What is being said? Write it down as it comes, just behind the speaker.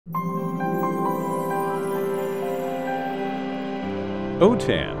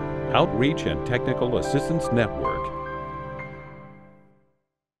OTAN, Outreach and Technical Assistance Network.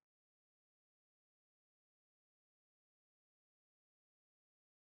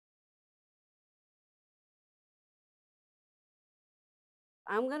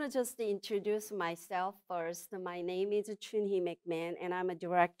 I'm going to just introduce myself first. My name is Chun Hee McMahon, and I'm a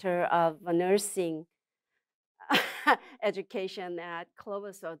director of nursing education at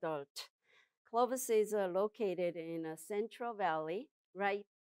Clovis Adult. Clovis is located in Central Valley, right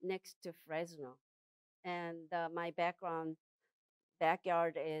next to Fresno. And my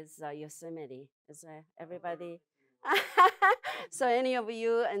backyard is Yosemite. Is everybody? So any of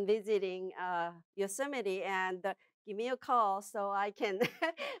you and visiting Yosemite and give me a call so I can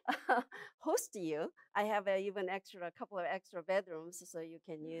host you. I have even a couple of extra bedrooms so you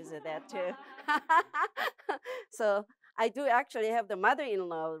can use that too. So I do actually have the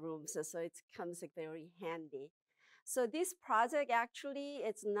mother-in-law rooms, so it comes very handy. So this project actually,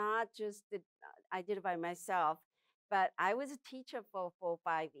 it's not just I did it by myself. But I was a teacher for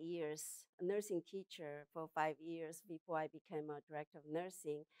 5 years, a nursing teacher for 5 years before I became a director of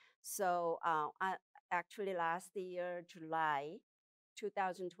nursing. So actually last year, July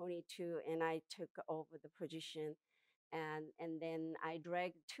 2022, and I took over the position. And then I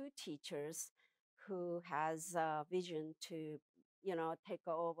dragged two teachers who has a vision to, take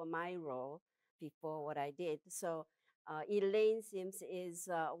over my role before what I did. So Elaine Sims is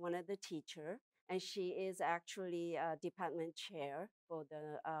one of the teacher, and she is actually a department chair for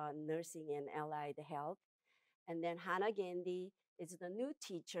the nursing and allied health. And then Hannah Gandhi is the new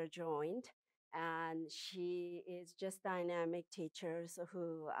teacher joined, and she is just dynamic teacher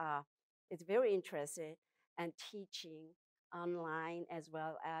who is very interested in teaching online as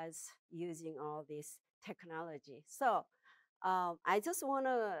well as using all this technology. So I just want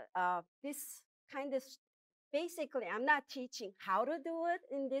to, this kind of, basically, I'm not teaching how to do it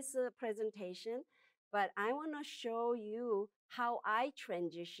in this presentation, but I want to show you how I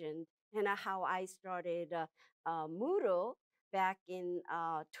transitioned and how I started Moodle back in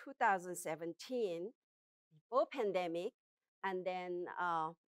 2017 before pandemic, and then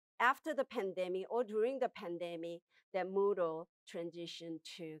after the pandemic or during the pandemic, that Moodle transitioned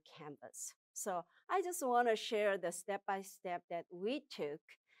to Canvas. So I just want to share the step-by-step that we took,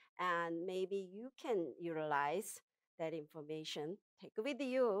 and maybe you can utilize that information, take it with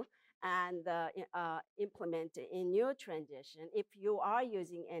you, and implement it in your transition if you are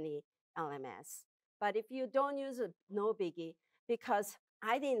using any LMS. But if you don't use it, no biggie, because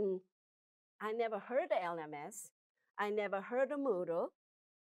I never heard of LMS. I never heard of Moodle,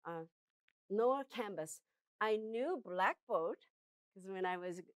 uh, nor Canvas. I knew Blackboard because when I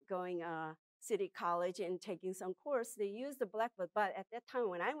was going City College and taking some course, they used the Blackboard. But at that time,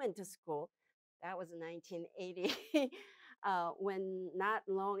 when I went to school, that was 1980. When not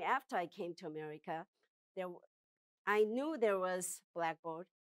long after I came to America, there I knew there was Blackboard,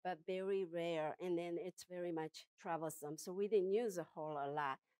 but very rare, and then it's very much troublesome. So we didn't use a whole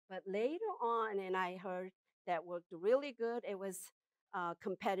lot. But later on, and I heard that worked really good. It was a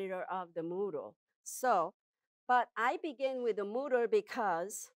competitor of the Moodle. So, but I began with the Moodle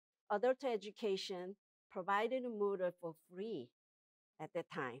because adult education provided a Moodle for free at the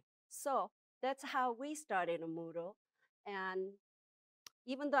time. So that's how we started a Moodle. And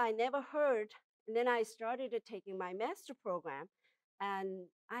even though I never heard, and then I started taking my master program, and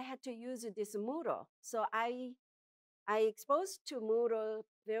I had to use this Moodle. So I exposed to Moodle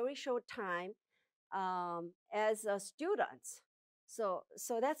very short time as a student. So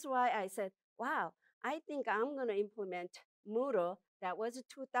that's why I said, wow, I think I'm going to implement Moodle. That was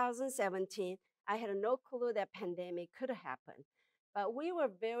 2017. I had no clue that pandemic could happen, but we were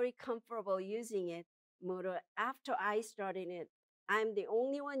very comfortable using it, Moodle. After I started it, I'm the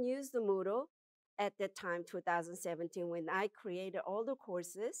only one used the Moodle at that time, 2017, when I created all the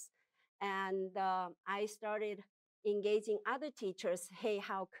courses. And I started engaging other teachers, hey,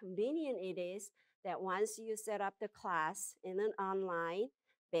 how convenient it is that once you set up the class in an online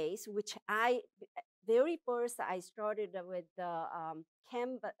base, which very first I started with the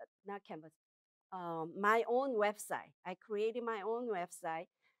Canvas, not Canvas, my own website. I created my own website,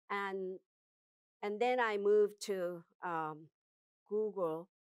 and then I moved to Google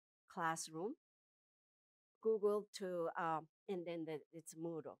Classroom, Google to, and then it's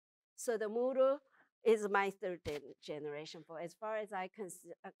Moodle. So the Moodle is my third generation for as far as I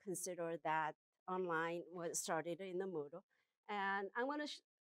consider that online was started in the Moodle. And I want to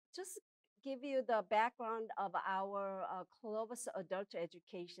just give you the background of our Clovis Adult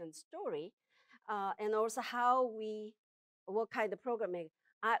Education story, and also what kind of programming.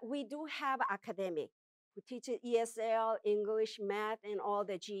 We do have academic. who teaches ESL, English, math, and all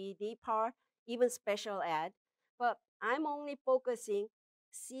the GED part, even special ed. But I'm only focusing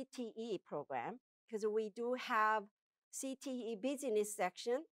CTE program because we do have CTE business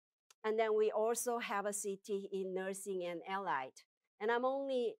section, and then we also have a CTE nursing and allied. And I'm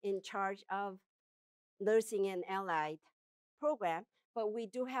only in charge of nursing and allied program, but we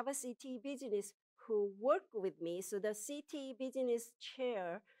do have a CTE business who work with me. So the CTE business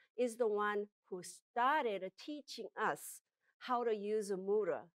chair is the one who started teaching us how to use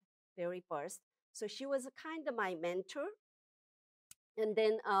Moodle very first. So she was kind of my mentor, and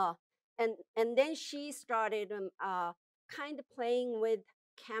then she started kind of playing with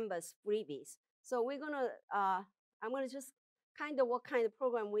Canvas freebies. So I'm gonna just kind of what kind of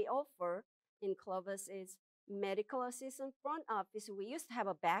program we offer in Clovis is medical assistant front office. We used to have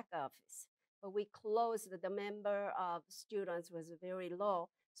a back office, but we closed. The number of students was very low,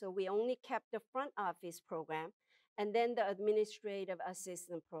 so we only kept the front office program, and then the administrative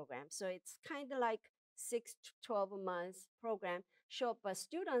assistant program. So it's kind of like 6 to 12 months program. Sure, but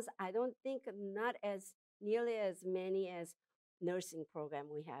students, I don't think not as nearly as many as nursing program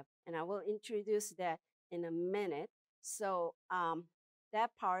we have. And I will introduce that in a minute. So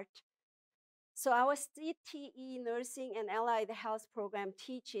that part. So our CTE nursing and allied health program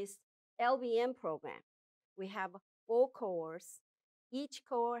teaches LBM program. We have 4 cohorts. Each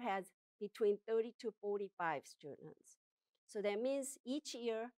cohort has between 30 to 45 students. So that means each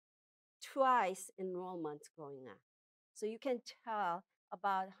year, twice enrollment going on. So you can tell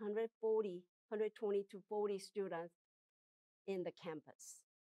about 120 to 40 students in the campus.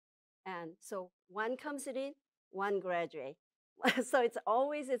 And so one comes in, one graduate. So it's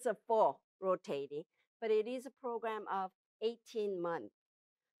a 4 rotating, but it is a program of 18 months.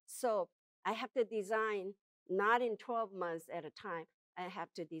 So I have to design not in 12 months at a time. I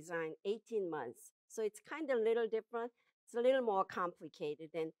have to design 18 months. So it's kind of a little different. It's a little more complicated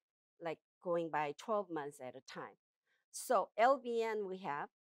than like going by 12 months at a time. So LBN we have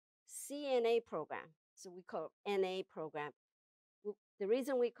CNA program. So we call NA program. The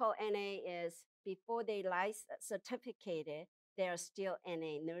reason we call NA is before they certificated, they are still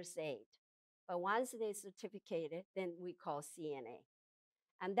NA, nurse aid. But once they certificated, then we call CNA.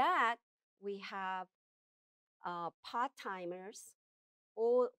 And that we have part-timers,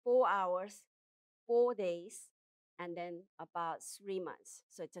 4 hours, 4 days, and then about 3 months.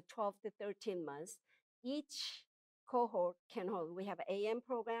 So it's a 12 to 13 months. Each cohort can hold, we have AM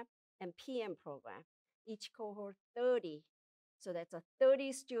program and PM program. Each cohort 30. So that's a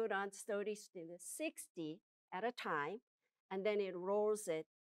 30 students, 60 at a time. And then it rolls it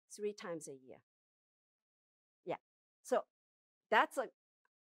 3 times a year. Yeah. So that's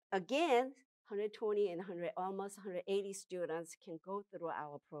again, 120 and 100, almost 180 students can go through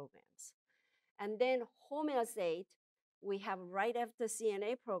our programs. And then home health aid, we have right after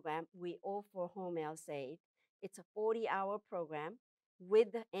CNA program, we offer home health aid. It's a 40-hour program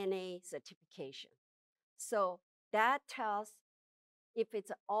with the NA certification. So that tells if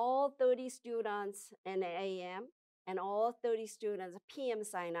it's all 30 students in AM and all 30 students PM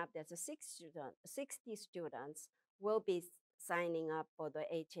sign up, there's a 60 students will be signing up for the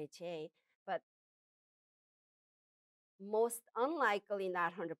HHA, but most unlikely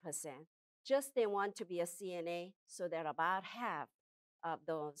not 100%. Just they want to be a CNA, so that about half of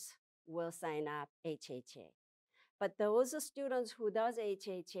those will sign up HHA. But those students who does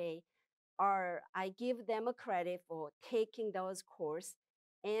HHA I give them a credit for taking those course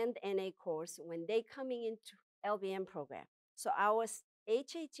and NA course when they coming into LBM program. So our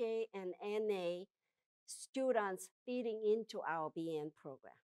HHA and NA students feeding into our BN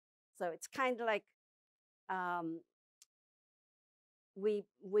program. So it's kind of like we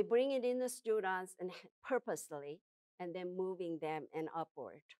bring it in the students and purposely, and then moving them and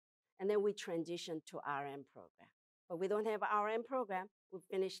upward. And then we transition to RM program. But we don't have RM program, we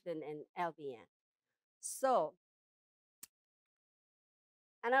finished in LBN. So,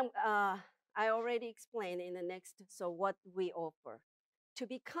 and I already explained in the next, so what we offer. To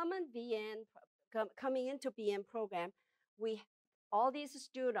become a BN, coming into BN program, all these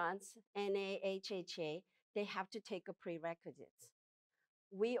students, NA, HHA, they have to take a prerequisites.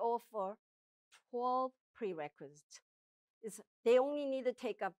 We offer 12 prerequisites. They only need to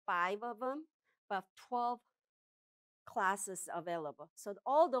take up 5 of them, but 12 classes available. So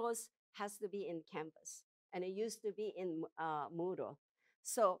all those has to be in Canvas, and it used to be in Moodle.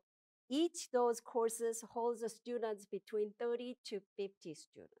 So each those courses holds the students between 30 to 50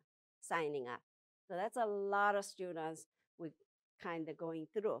 students signing up. So that's a lot of students we kind of going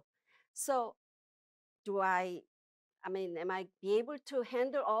through. So am I be able to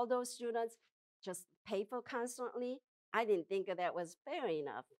handle all those students? just pay for constantly. I didn't think that was fair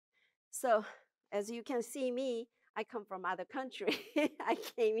enough. So as you can see me, I come from other country. I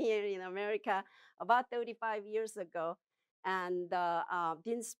came here in America about 35 years ago and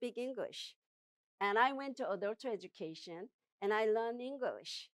didn't speak English. And I went to adult education and I learned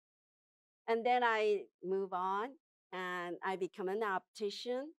English. And then I move on and I become an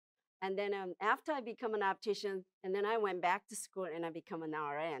optician. And then after I become an optician, and then I went back to school and I become an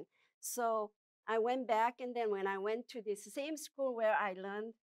RN. So I went back, and then when I went to this same school where I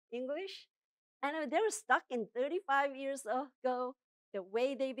learned English, and they were stuck in 35 years ago, the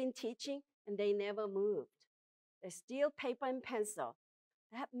way they've been teaching, and they never moved. They still paper and pencil.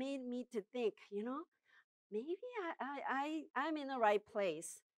 That made me to think, maybe I'm in the right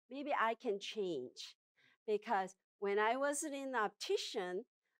place. Maybe I can change. Because when I was in optician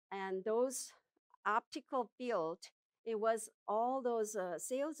and those optical field, it was all those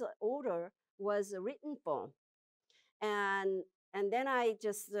sales order was a written form. And, and then I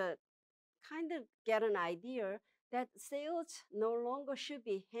just kind of get an idea that sales no longer should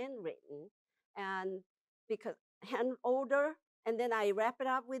be handwritten and because hand order, and then I wrap it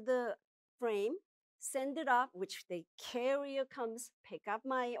up with the frame, send it up, which the carrier comes, pick up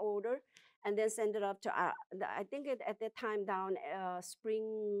my order, and then send it up to, I think at that time down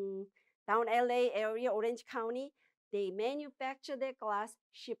down LA area, Orange County, they manufacture their glass,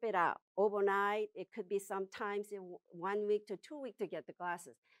 ship it out overnight. It could be sometimes in 1 week to 2 weeks to get the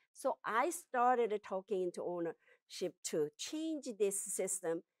glasses. So I started talking into ownership to change this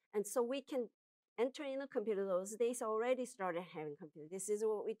system. And so we can enter in a computer. Those days already started having computers. This is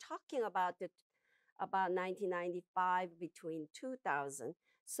what we're talking about, about 1995 between 2000.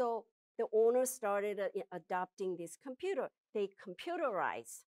 So the owner started adopting this computer. They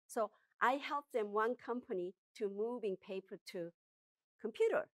computerized. So I helped them, one company, to moving paper to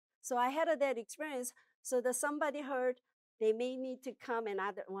computer. So I had that experience. So that somebody heard, they may need to come and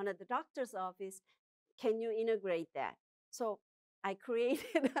one of the doctor's office, can you integrate that? So I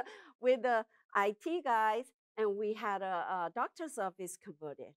created with the IT guys, and we had a doctor's office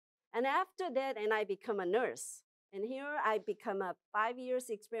converted. And after that, and I become a nurse. And here I become a 5 years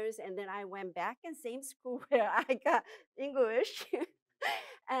experience, and then I went back in same school where I got English.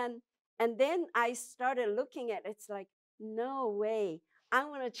 and and then I started looking at it's like, no way, I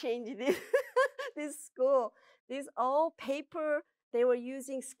want to change this, this school. This all paper, they were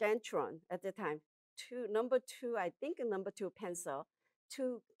using Scantron at the time. Number two, I think number two pencil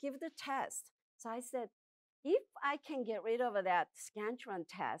to give the test. So I said, if I can get rid of that Scantron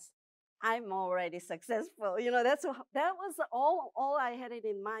test, I'm already successful. That was all I had it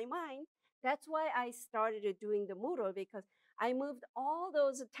in my mind. That's why I started doing the Moodle, because I moved all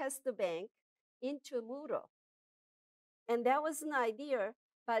those test bank into Moodle. And that was an idea,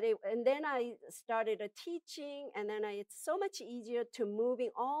 and then I started teaching, and then it's so much easier to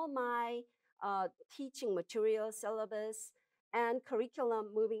moving all my teaching material, syllabus, and curriculum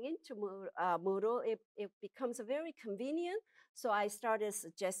moving into Moodle. It becomes very convenient. So I started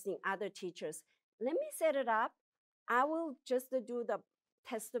suggesting other teachers, let me set it up. I will just do the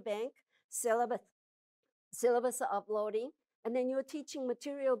test bank, syllabus uploading, and then your teaching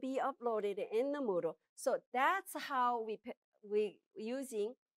material be uploaded in the Moodle. So that's how we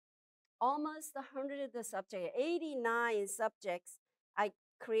using almost 100 of the subjects, 89 subjects. I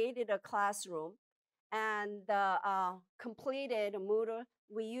created a classroom and completed Moodle.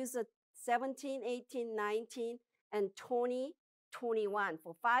 We use a 17, 18, 19, and 20, 21.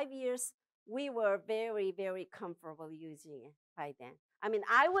 For 5 years, we were very, very comfortable using it by then. I mean,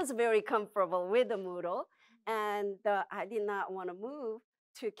 I was very comfortable with the Moodle, and I did not want to move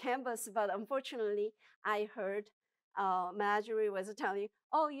to Canvas, but unfortunately, I heard Marjorie was telling,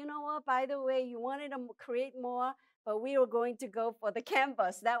 oh, you know what, by the way, you wanted to create more, but we were going to go for the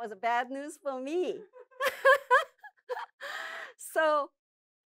Canvas. That was bad news for me. So,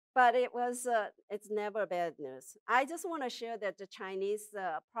 but it's never bad news. I just want to share that the Chinese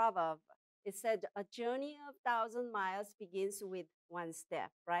proverb, it said, a journey of 1,000 miles begins with one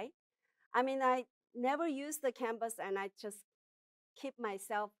step, right? I mean, I never use the Canvas, and I just keep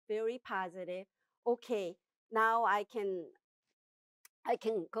myself very positive. Okay, now I can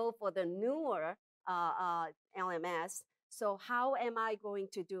go for the newer LMS. So how am I going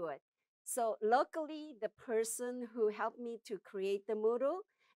to do it? So luckily, the person who helped me to create the Moodle,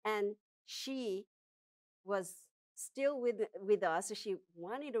 and she was still with us. She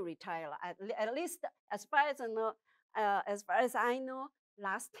wanted to retire, at least as far as I know,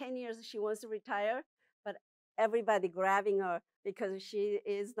 last 10 years she wants to retire, but everybody grabbing her because she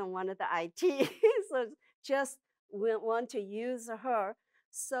is the one of the IT. So just we want to use her.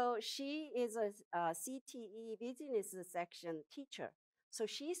 So she is a CTE business section teacher. So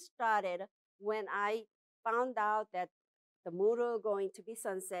she started when I found out that the Moodle going to be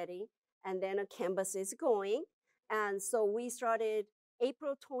sunsetting and then a Canvas is going. And so we started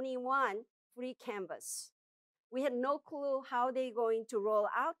April 21, free Canvas. We had no clue how they're going to roll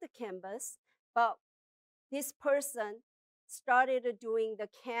out the Canvas, but this person started doing the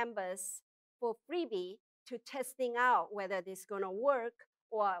Canvas for freebie to testing out whether this is going to work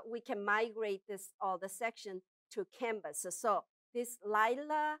or we can migrate this all the section to Canvas. So this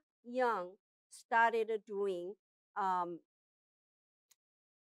Lila Young started um,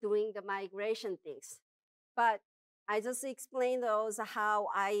 doing the migration things, but I just explained those how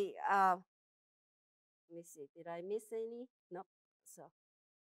let me see, did I miss any? Nope. So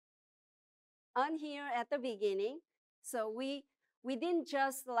on here at the beginning, so we didn't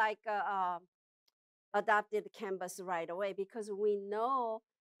just like adopted Canvas right away because we know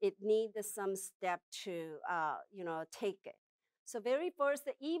it needs some step to take it. So very first,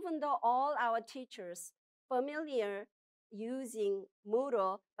 even though all our teachers familiar using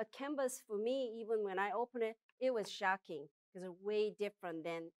Moodle, but Canvas for me, even when I opened it, it was shocking because it's way different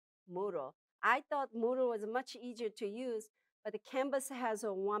than Moodle. I thought Moodle was much easier to use, but the Canvas has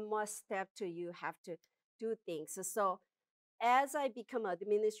a one more step to you have to do things. So as I become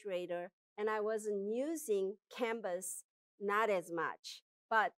administrator and I wasn't using Canvas not as much,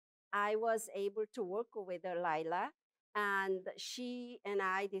 but I was able to work with Lila and she and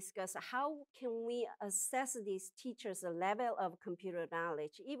I discussed how can we assess these teachers' level of computer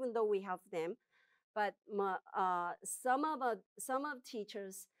knowledge, even though we help them. But some of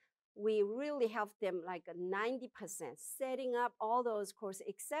teachers, we really help them like 90%, setting up all those courses,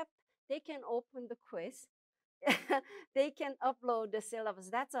 except they can open the quiz they can upload the syllabus.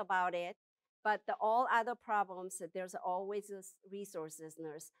 That's about it. But all other problems, there's always resources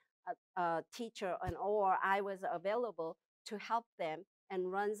nurse, a teacher, and or I was available to help them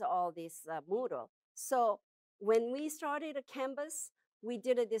and runs all this Moodle. So when we started a Canvas, we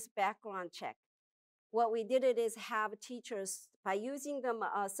did this background check. What we did it is have teachers, by using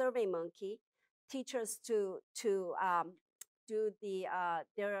the Survey Monkey, teachers to do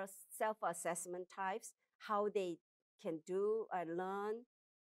their self-assessment types, how they can do and learn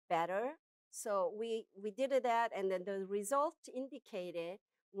better. So we did that, and then the result indicated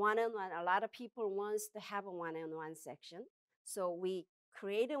one-on-one. A lot of people wants to have a one-on-one section, so we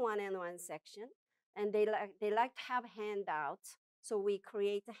created one-on-one section, and they like to have handouts. So we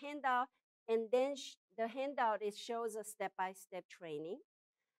create a handout, and then the handout it shows a step-by-step training,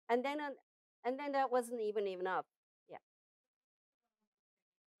 and then that wasn't even enough. Yeah.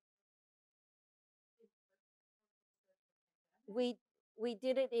 we we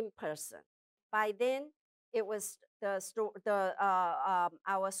did it in person. By then, it was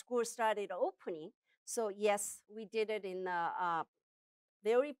our school started opening. So yes, we did it in the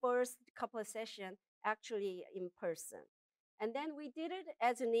very first couple of sessions, actually in person. And then we did it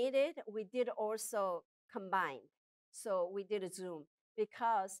as needed. We did also combined. So we did a Zoom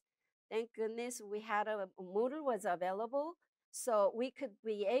because thank goodness we had a Moodle was available. So we could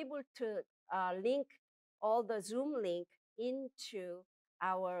be able to link all the Zoom link into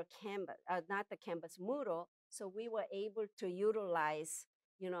our Canvas, not the Canvas Moodle. So we were able to utilize,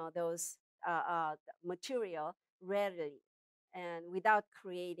 those material readily and without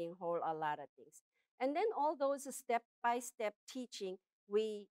creating a lot of things. And then all those step-by-step teaching,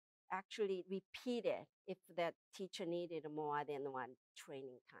 we actually repeated if that teacher needed more than one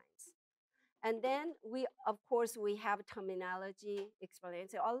training times. And then of course, we have terminology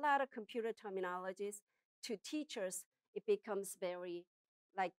explanation, a lot of computer terminologies to teachers. It becomes very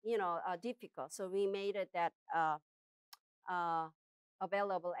difficult. So we made it that uh,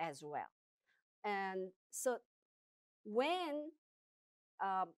 available as well. And so when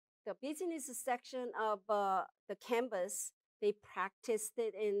um, the business section of the Canvas, they practiced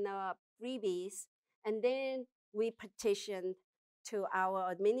it in freebies, and then we petitioned to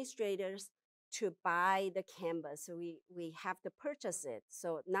our administrators to buy the Canvas. So we have to purchase it.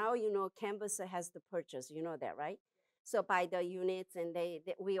 So now Canvas has to purchase. You know that, right? So by the units, and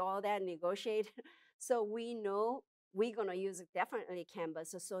we all that negotiate. So we know we're gonna use definitely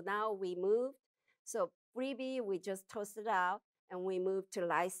Canvas. So now we moved. So freebie, we just toasted out and we moved to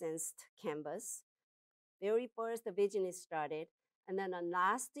licensed Canvas. Very first, the business started. And then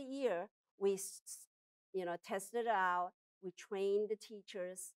last year, we tested it out. We trained the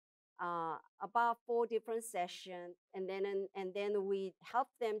teachers about 4 different sessions. And then we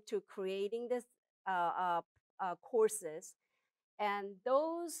helped them to creating this courses. And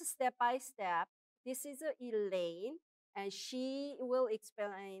those step by step, this is Elaine. and she will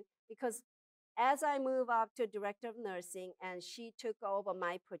explain because as I move up to director of nursing, and she took over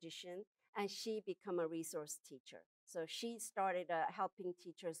my position, and she become a resource teacher. So she started helping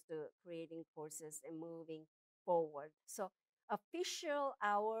teachers to creating courses and moving forward. So official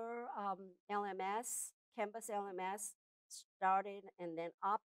our LMS, campus LMS started, and then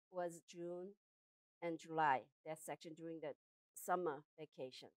up was June and July, that section during the summer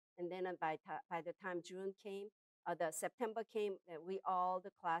vacation. And then by the time June came, the September came, we all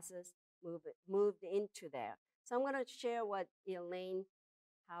the classes moved into there. So I'm going to share what Elaine,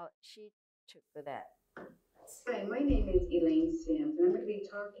 how she took with that. Hi, my name is Elaine Sims, and I'm going to be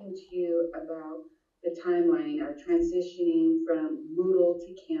talking to you about the timeline, our transitioning from Moodle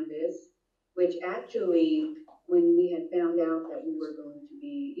to Canvas, which actually, when we had found out that we were going to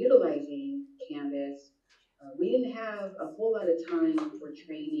be utilizing Canvas, we didn't have a whole lot of time for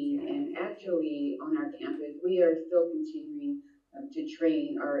training. And actually, on our campus, we are still continuing to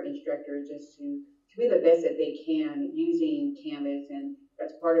train our instructors just to be the best that they can using Canvas. And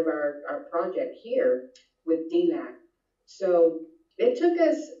that's part of our project here with DLAC. So it took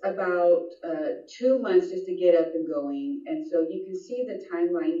us about 2 months just to get up and going. And so you can see the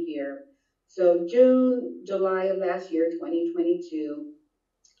timeline here. So June, July of last year, 2022,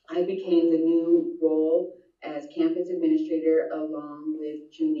 I became the new role as campus administrator along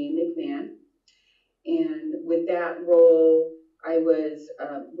with Chun Hee McMahon. And with that role, I was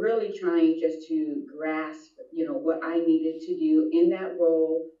really trying just to grasp, what I needed to do in that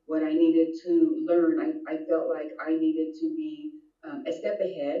role, what I needed to learn. I felt like I needed to be a step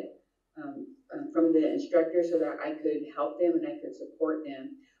ahead from the instructor so that I could help them and I could support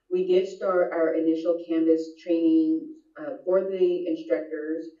them. We did start our initial Canvas training for the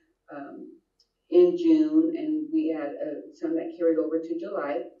instructors in June, and we had some that carried over to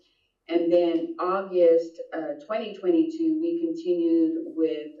July. And then August 2022, we continued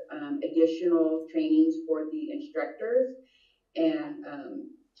with additional trainings for the instructors. And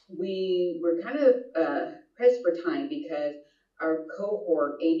we were kind of pressed for time because our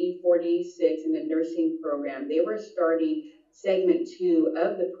cohort 8046 in the nursing program, they were starting segment 2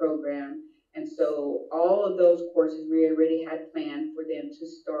 of the program. And so all of those courses we already had planned for them to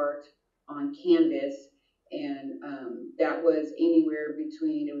start on Canvas. And that was anywhere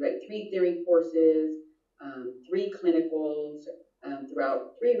between, it was like 3 theory courses, 3 clinicals,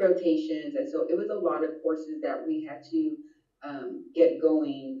 throughout 3 rotations. And so it was a lot of courses that we had to get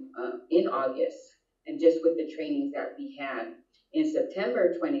going in August, and just with the trainings that we had. In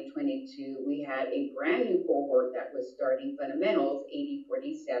September 2022, we had a brand new cohort that was starting fundamentals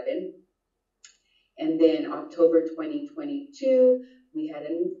 8047. And then October 2022, we had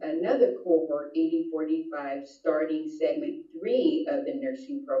another cohort, 8045, starting segment 3 of the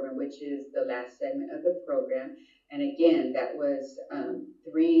nursing program, which is the last segment of the program. And again, that was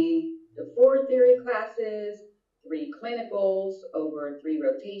 3 to 4 theory classes, 3 clinicals over 3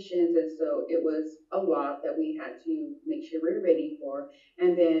 rotations. And so it was a lot that we had to make sure we were ready for.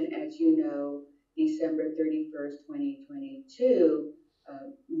 And then, as you know, December 31st, 2022,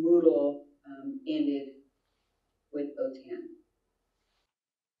 Moodle ended with OTAN.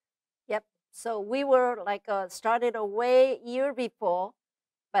 Yep. So we were like started a way year before,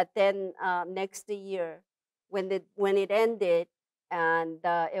 but then next year when it ended, and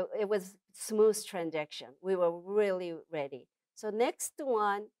it was smooth transaction. We were really ready. So next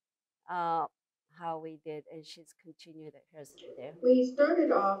one, how we did, and she's continued hers there. We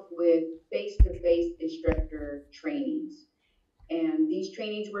started off with face-to-face instructor trainings. And these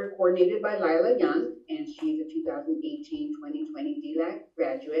trainings were coordinated by Lila Young, and she's a 2018-2020 DLAC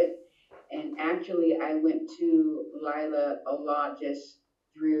graduate. And actually, I went to Lila a lot just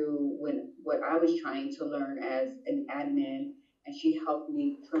through what I was trying to learn as an admin, and she helped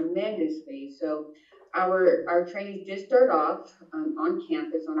me tremendously. So our trainings did start off on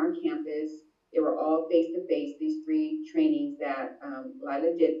campus, on our campus. They were all face to face. These 3 trainings that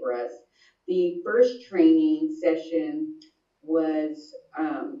Lila did for us. The first training session was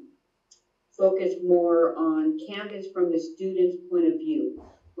focused more on Canvas from the student's point of view,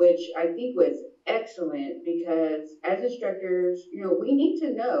 which I think was excellent because as instructors, we need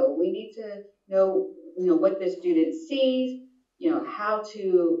to know. We need to know, what the student sees, how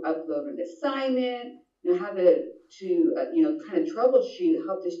to upload an assignment, how to kind of troubleshoot,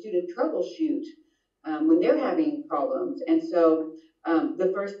 help the student troubleshoot when they're having problems. And so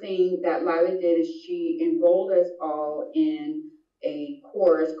the first thing that Lila did is she enrolled us all in a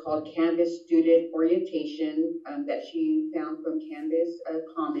course called Canvas Student Orientation that she found from Canvas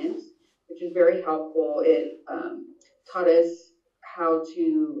Commons, which is very helpful. It taught us how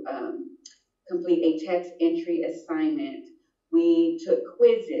to complete a text entry assignment. We took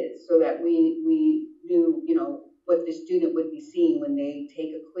quizzes so that we knew, what the student would be seeing when they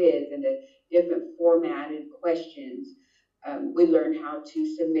take a quiz and the different formatted questions. We learned how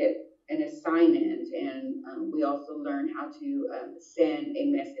to submit an assignment, and we also learned how to send a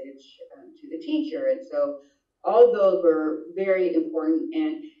message to the teacher. And so all those were very important.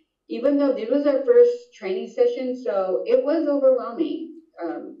 And even though this was our first training session, so it was overwhelming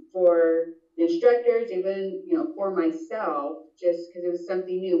for the instructors, even for myself, just because it was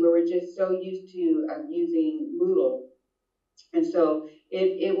something new. We were just so used to using Moodle, and so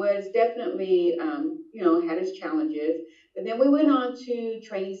it was definitely had its challenges. But then we went on to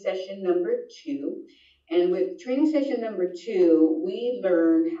training session number 2, and with training session number 2, we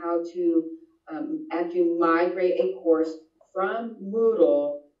learned how to actually migrate a course from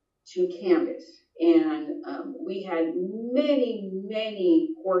Moodle to Canvas. And we had many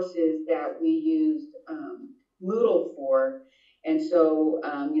courses that we used Moodle for. And so,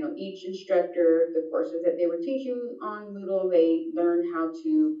 each instructor, the courses that they were teaching on Moodle, they learned how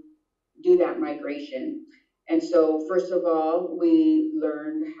to do that migration. And so, first of all, we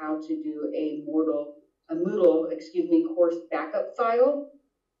learned how to do a Moodle, course backup file,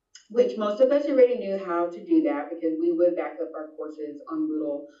 which most of us already knew how to do that because we would back up our courses on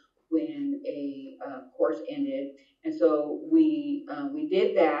Moodle when a course ended. And so we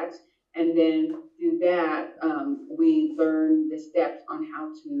did that, and then through that we learned the steps on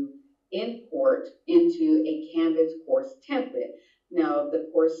how to import into a Canvas course template. Now the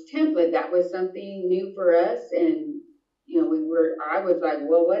course template, that was something new for us, and I was like,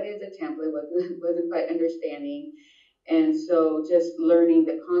 well, what is a template? Wasn't quite understanding. And so just learning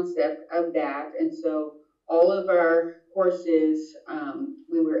the concept of that. And so all of our courses,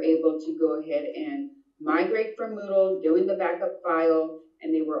 we were able to go ahead and migrate from Moodle, doing the backup file,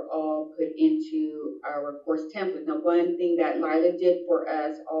 and they were all put into our course template. Now, one thing that Lila did for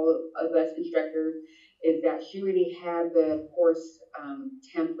us, all of us instructors, is that she already had the course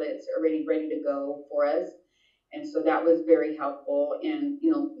templates already ready to go for us. And so that was very helpful. And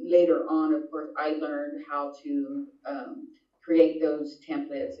later on, of course, I learned how to create those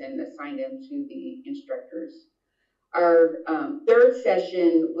templates and assign them to the instructors. Our third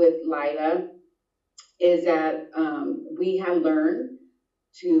session with Lila is that we have learned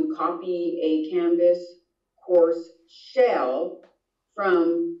to copy a Canvas course shell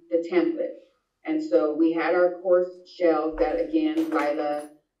from the template. And so we had our course shells that, again, Lila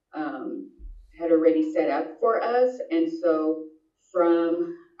had already set up for us. And so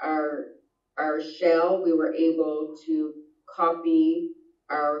from our shell, we were able to copy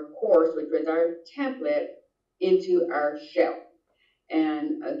our course, which was our template, into our shell.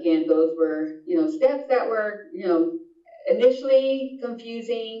 And again, those were, steps that were, initially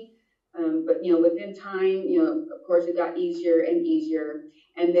confusing, but, within time, of course, it got easier and easier.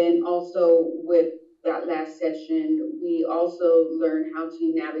 And then also with that last session, we also learned how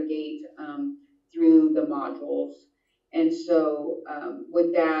to navigate through the modules. And so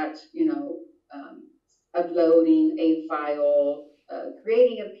with that, uploading a file,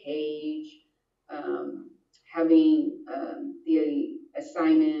 creating a page, having the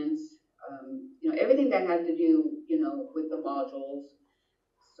assignments, everything that had to do, with the modules.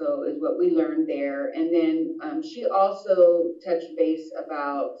 So is what we learned there. And then she also touched base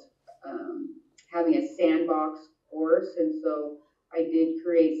about having a sandbox course. And so I did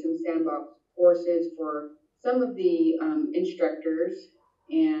create some sandbox courses for some of the instructors.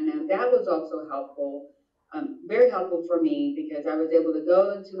 And that was also helpful, very helpful for me because I was able to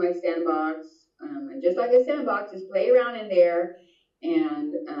go into my sandbox and just like a sandbox, just play around in there.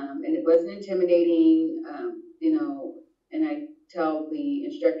 And it wasn't intimidating, and I tell the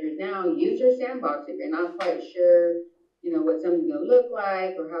instructors now, use your sandbox. If you're not quite sure, what something's going to look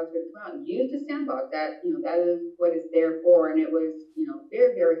like or how it's going to come out, use the sandbox. That, that is what it's there for. And it was,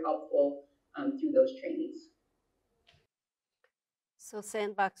 very helpful through those trainings. So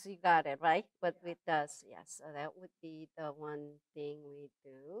sandbox, you got it, right? What it does, yes. So that would be the one thing we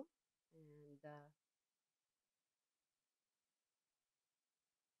do. And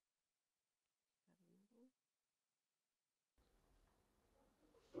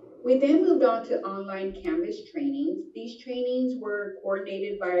we then moved on to online Canvas trainings. These trainings were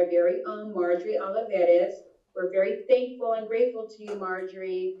coordinated by our very own Marjorie Olivares. We're very thankful and grateful to you,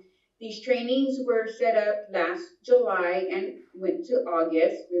 Marjorie. These trainings were set up last July and went to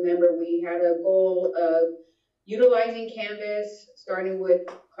August. Remember, we had a goal of utilizing Canvas, starting with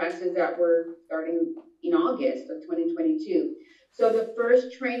classes that were starting in August of 2022. So the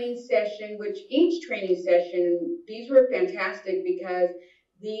first training session, which each training session, these were fantastic because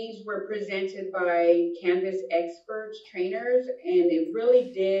These were presented by Canvas experts, trainers, and it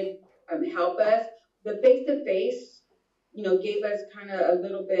really did help us. The face-to-face, gave us kind of a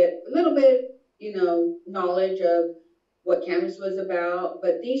little bit, knowledge of what Canvas was about.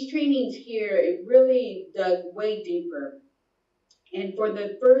 But these trainings here, it really dug way deeper. And for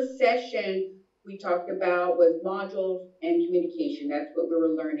the first session, we talked about was modules and communication. That's what we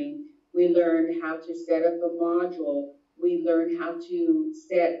were learning. We learned how to set up a module. We learned how to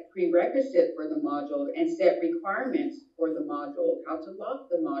set prerequisite for the module and set requirements for the module, how to lock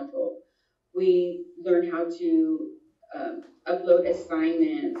the module. We learned how to upload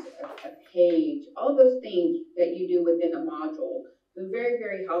assignments, a page, all those things that you do within a module. It was very,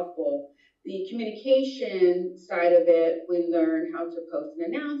 very helpful. The communication side of it, we learned how to post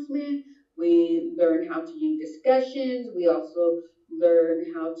an announcement. We learned how to use discussions. We also learned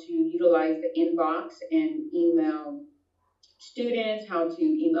how to utilize the inbox and email students, how to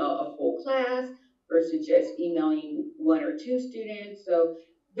email a whole class versus just emailing one or two students. So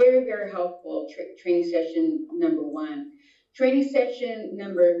very, very helpful training session number one. Training session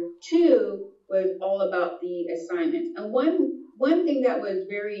number two was all about the assignments. And one thing that was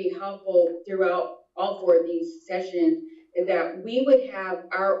very helpful throughout all four of these sessions is that we would have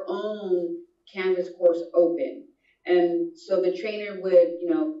our own Canvas course open. And so the trainer would,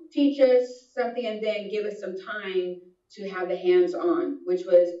 teach us something and then give us some time to have the hands-on, which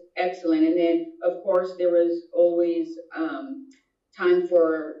was excellent. And then, of course, there was always time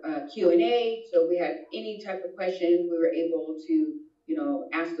for Q&A. So we had any type of questions, we were able to,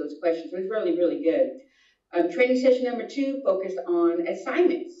 ask those questions. It was really, really good. Training session number two focused on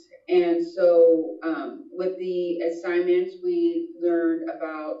assignments. And so with the assignments, we learned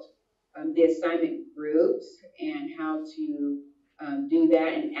about the assignment groups and how to do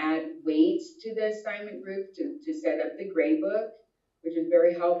that and add weights to the assignment group to set up the gradebook, which is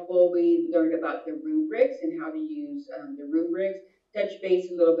very helpful. We learned about the rubrics and how to use the rubrics, touch base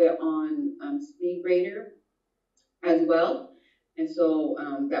a little bit on SpeedGrader as well. And so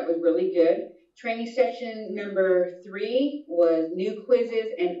that was really good. Training session number three was new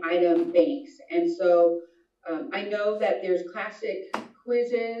quizzes and item banks. And so I know that there's classic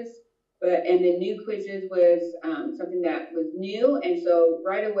quizzes, and the new quizzes was something that was new. And so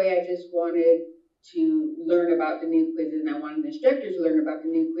right away, I just wanted to learn about the new quizzes, and I wanted the instructors to learn about the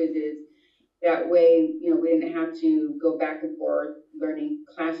new quizzes. That way, we didn't have to go back and forth learning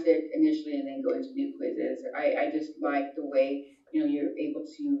classic initially and then go into new quizzes. I just like the way, you're able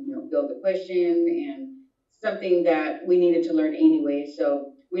to, build the question, and something that we needed to learn anyway.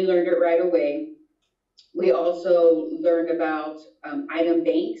 So we learned it right away. We also learned about item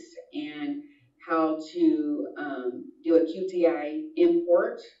banks and how to do a QTI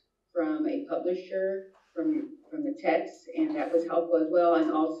import from a publisher from the text, and that was helpful as well.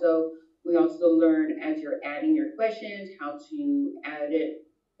 And also, we also learned as you're adding your questions, how to edit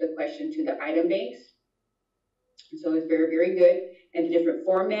the question to the item banks. So it's very, very good. And the different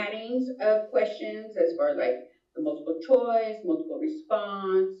formattings of questions as far as like the multiple choice, multiple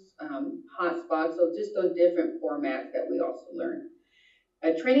response, hotspots. So just those different formats that we also learned.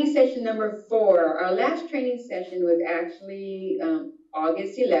 Training session number four. Our last training session was actually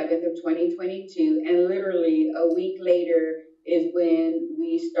August 11th of 2022. And literally a week later is when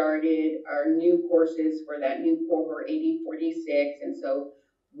we started our new courses for that new cohort 8046. And so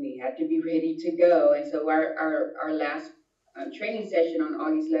we had to be ready to go. And so our last training session on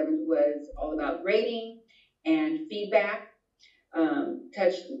August 11th was all about grading and feedback.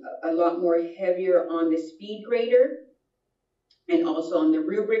 Touched a lot more heavier on the SpeedGrader and also on the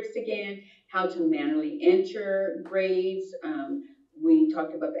rubrics again, how to manually enter grades. We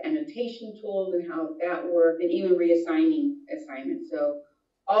talked about the annotation tools and how that worked, and even reassigning assignments. So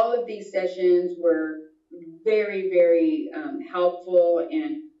all of these sessions were very, very helpful,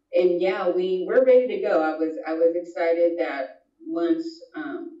 and yeah, we're ready to go. I was excited that once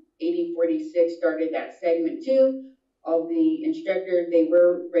 8046 started that segment two, all the instructors, they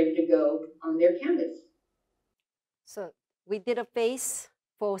were ready to go on their Canvas. So we did a face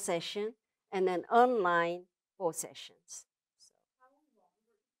 4 session and then online 4 sessions.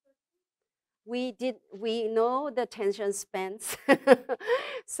 We know the attention spans.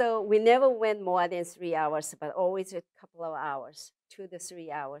 So we never went more than 3 hours, but always a couple of hours, 2 to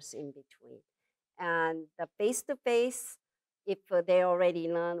 3 hours in between. And the face-to-face, if they already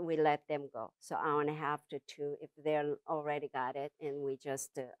learn, we let them go. So hour and a half to 2 if they already got it, and we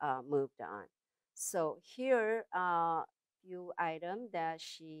just moved on. So here are a few items that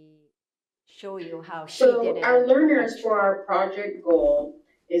she show you how she did it. So our learners for our project goal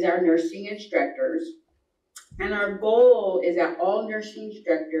is our nursing instructors. And our goal is that all nursing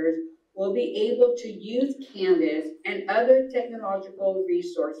instructors will be able to use Canvas and other technological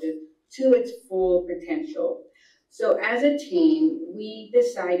resources to its full potential. So as a team, we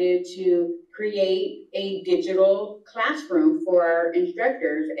decided to create a digital classroom for our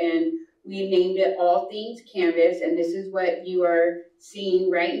instructors, and we named it All Things Canvas, and this is what you are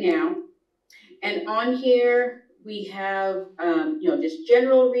seeing right now. And on here, we have, just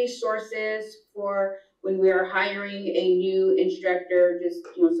general resources for when we are hiring a new instructor, just,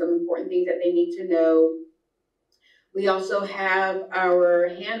 some important things that they need to know. We also have our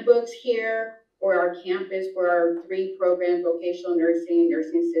handbooks here for our campus for our 3 programs: vocational nursing,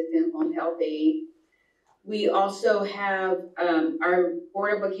 nursing assistant, home health aide. We also have our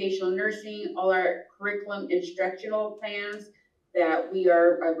Board of Vocational Nursing, all our curriculum instructional plans that we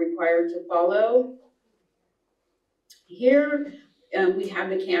are required to follow. Here we have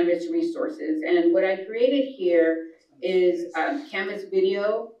the Canvas resources, and what I created here is Canvas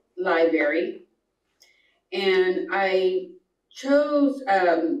video library, and I chose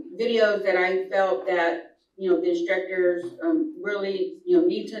videos that I felt that the instructors really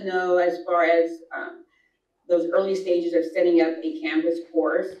need to know as far as those early stages of setting up a Canvas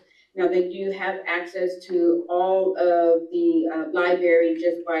course. Now they do have access to all of the library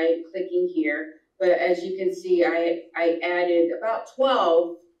just by clicking here. But as you can see, I added about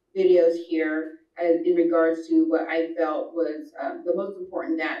 12 videos here in regards to what I felt was the most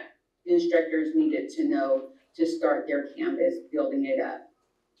important that the instructors needed to know to start their Canvas, building it up.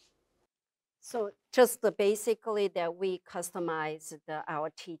 So just basically that we customize our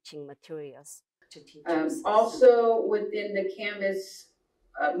teaching materials to teachers. Also within the Canvas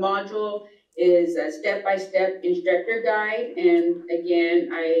module is a step-by-step instructor guide, and again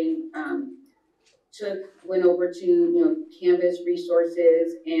I went over to Canvas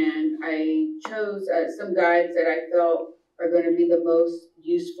resources, and I chose some guides that I felt are going to be the most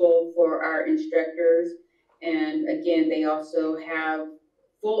useful for our instructors. And again, they also have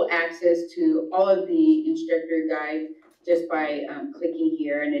full access to all of the instructor guides just by clicking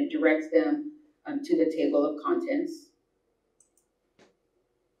here, and it directs them to the table of contents.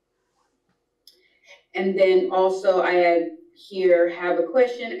 And then also I had here have a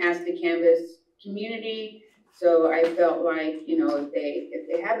question, ask the Canvas community. So I felt like, if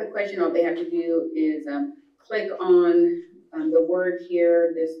they have a question, all they have to do is click on the word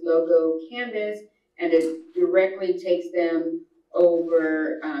here, this logo Canvas, and it directly takes them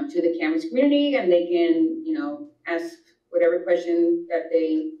over to the Canvas community, and they can, ask whatever question that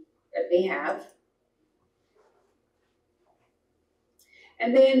they have.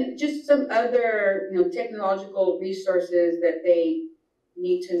 And then just some other, technological resources that they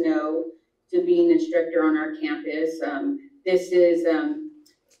need to know to be an instructor on our campus. This is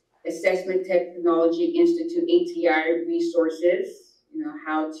Assessment Technology Institute ATI resources,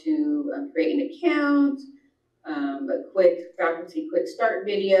 how to create an account, a quick faculty quick start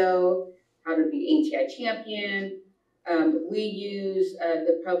video, how to be ATI champion. We use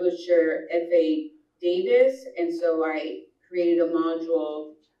the publisher F.A. Davis, and so I created a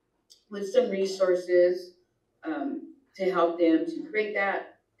module with some resources to help them to create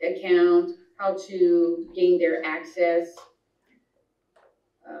that account, how to gain their access.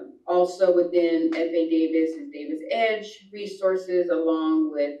 Also within F.A. Davis is Davis Edge resources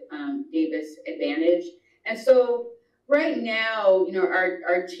along with Davis Advantage. And so right now,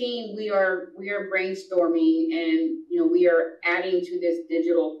 our team, we are brainstorming, and we are adding to this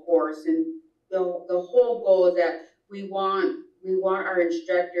digital course, and the whole goal is that we want our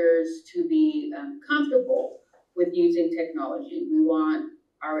instructors to be comfortable with using technology. We want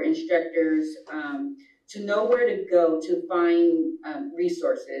our instructors to know where to go to find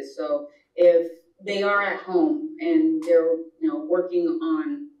resources. So if they are at home and they're working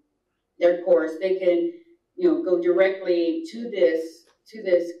on their course, they can go directly to this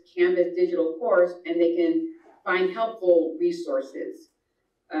Canvas digital course, and they can find helpful resources.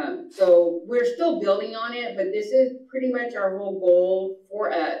 So we're still building on it, but this is pretty much our whole goal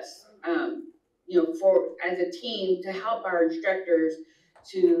for us, for as a team, to help our instructors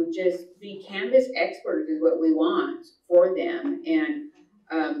to just be Canvas experts is what we want for them. And,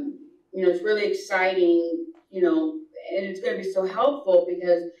 it's really exciting, and it's going to be so helpful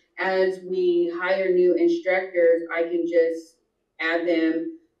because as we hire new instructors, I can just add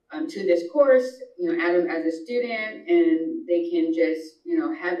them to this course, add them as a student, and they can just,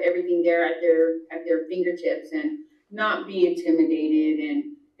 have everything there at their fingertips and not be intimidated,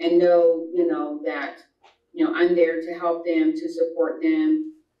 and know, that, I'm there to help them, to support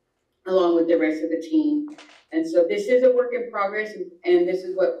them, along with the rest of the team. And so this is a work in progress, and this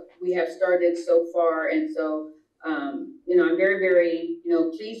is what we have started so far. And so, I'm very, very,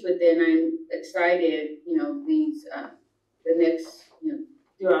 pleased with it, and I'm excited, these, the next,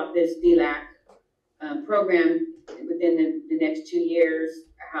 throughout this DLAC program within the next 2 years,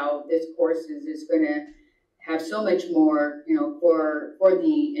 how this course is going to have so much more, for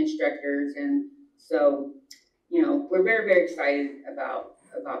the instructors. And so, we're very, very excited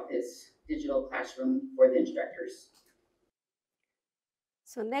about this digital classroom for the instructors.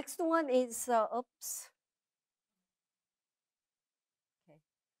 So next one is, oops. Okay.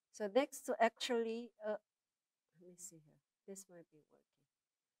 So next, actually, let me see here. This might be working.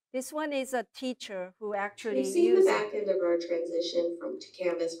 This one is a teacher who actually We've seen the back end of our transition to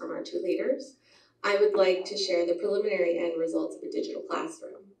Canvas from our two leaders. I would like to share the preliminary end results of a digital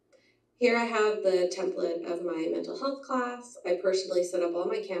classroom. Here I have the template of my mental health class. I personally set up all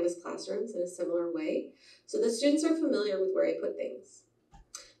my Canvas classrooms in a similar way, so the students are familiar with where I put things.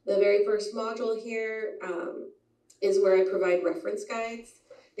 The very first module here is where I provide reference guides.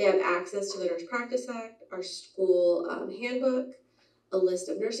 They have access to the Nurse Practice Act, our school handbook, a list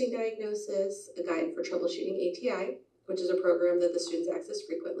of nursing diagnosis, a guide for troubleshooting ATI, which is a program that the students access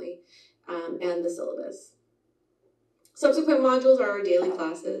frequently, and the syllabus. Subsequent modules are our daily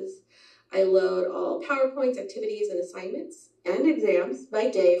classes. I load all PowerPoints, activities, and assignments, and exams by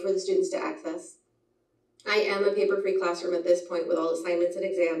day for the students to access. I am a paper-free classroom at this point with all assignments and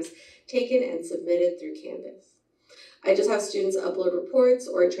exams taken and submitted through Canvas. I just have students upload reports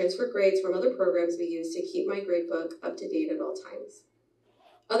or transfer grades from other programs we use to keep my gradebook up to date at all times.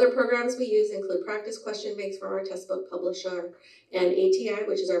 Other programs we use include practice question banks from our test book publisher and ATI,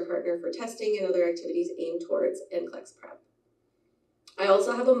 which is our partner for testing and other activities aimed towards NCLEX prep. I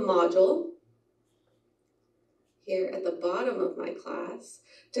also have a module here at the bottom of my class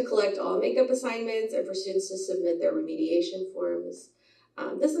to collect all makeup assignments and for students to submit their remediation forms.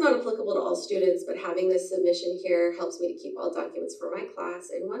 This is not applicable to all students, but having this submission here helps me to keep all documents for my class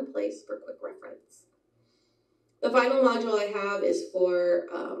in one place for quick reference. The final module I have is for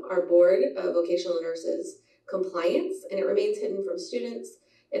our board of vocational nurses compliance, and it remains hidden from students.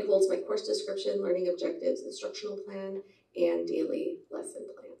 It holds my course description, learning objectives, instructional plan, and daily lesson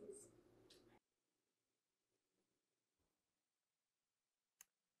plans.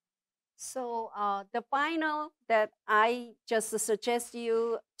 So the final that I just suggest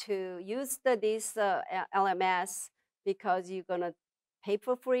you to use this LMS because you're gonna pay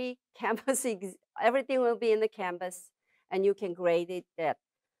for free. Canvas, everything will be in the Canvas, and you can grade it. That.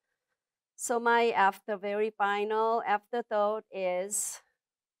 So my very final afterthought is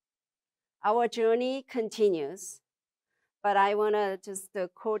our journey continues. But I wanna just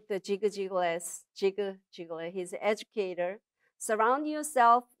quote the Jigga, his educator. Surround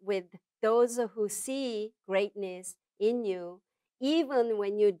yourself with those who see greatness in you, even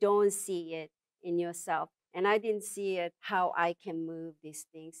when you don't see it in yourself. And I didn't see it, how I can move these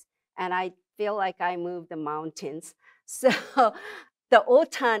things. And I feel like I move the mountains. So the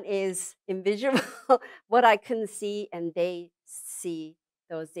OTAN is invisible, what I couldn't see, and they see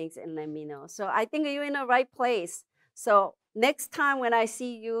those things and let me know. So I think you're in the right place. So next time when I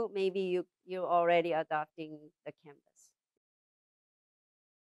see you, maybe you're already adopting the Canvas.